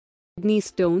Kidney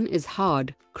stone is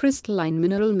hard, crystalline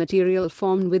mineral material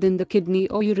formed within the kidney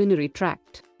or urinary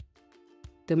tract.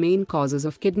 The main causes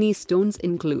of kidney stones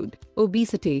include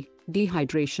obesity,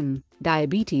 dehydration,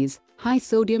 diabetes, high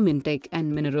sodium intake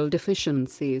and mineral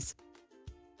deficiencies.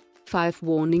 5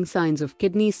 warning signs of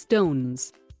kidney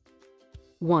stones.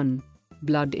 1.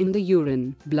 Blood in the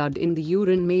urine. Blood in the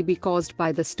urine may be caused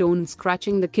by the stone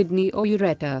scratching the kidney or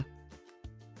ureter.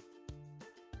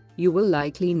 You will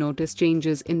likely notice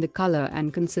changes in the color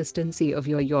and consistency of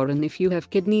your urine if you have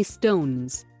kidney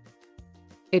stones.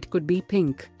 It could be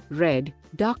pink, red,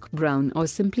 dark brown or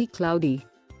simply cloudy.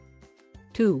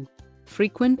 2.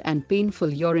 Frequent and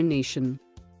painful urination.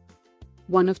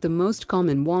 One of the most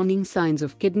common warning signs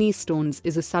of kidney stones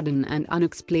is a sudden and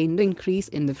unexplained increase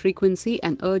in the frequency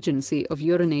and urgency of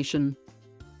urination.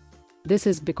 This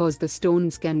is because the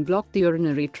stones can block the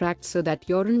urinary tract so that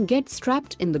urine gets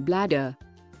trapped in the bladder.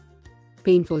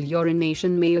 Painful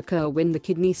urination may occur when the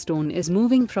kidney stone is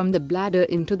moving from the bladder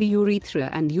into the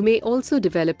urethra, and you may also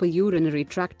develop a urinary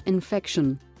tract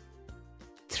infection.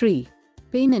 3.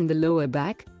 Pain in the lower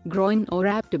back, groin or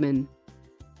abdomen.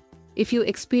 If you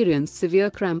experience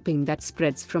severe cramping that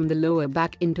spreads from the lower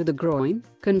back into the groin,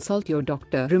 consult your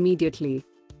doctor immediately.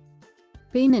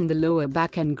 Pain in the lower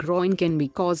back and groin can be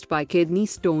caused by kidney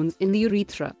stones in the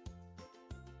urethra.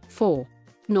 4.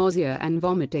 Nausea and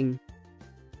vomiting.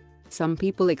 Some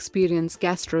people experience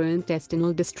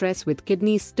gastrointestinal distress with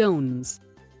kidney stones.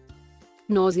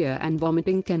 Nausea and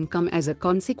vomiting can come as a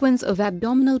consequence of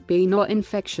abdominal pain or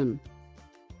infection.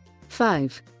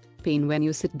 5. Pain when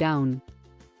you sit down.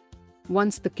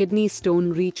 Once the kidney stone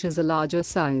reaches a larger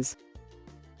size,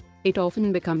 it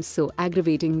often becomes so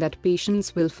aggravating that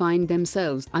patients will find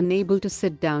themselves unable to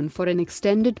sit down for an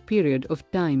extended period of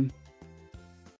time.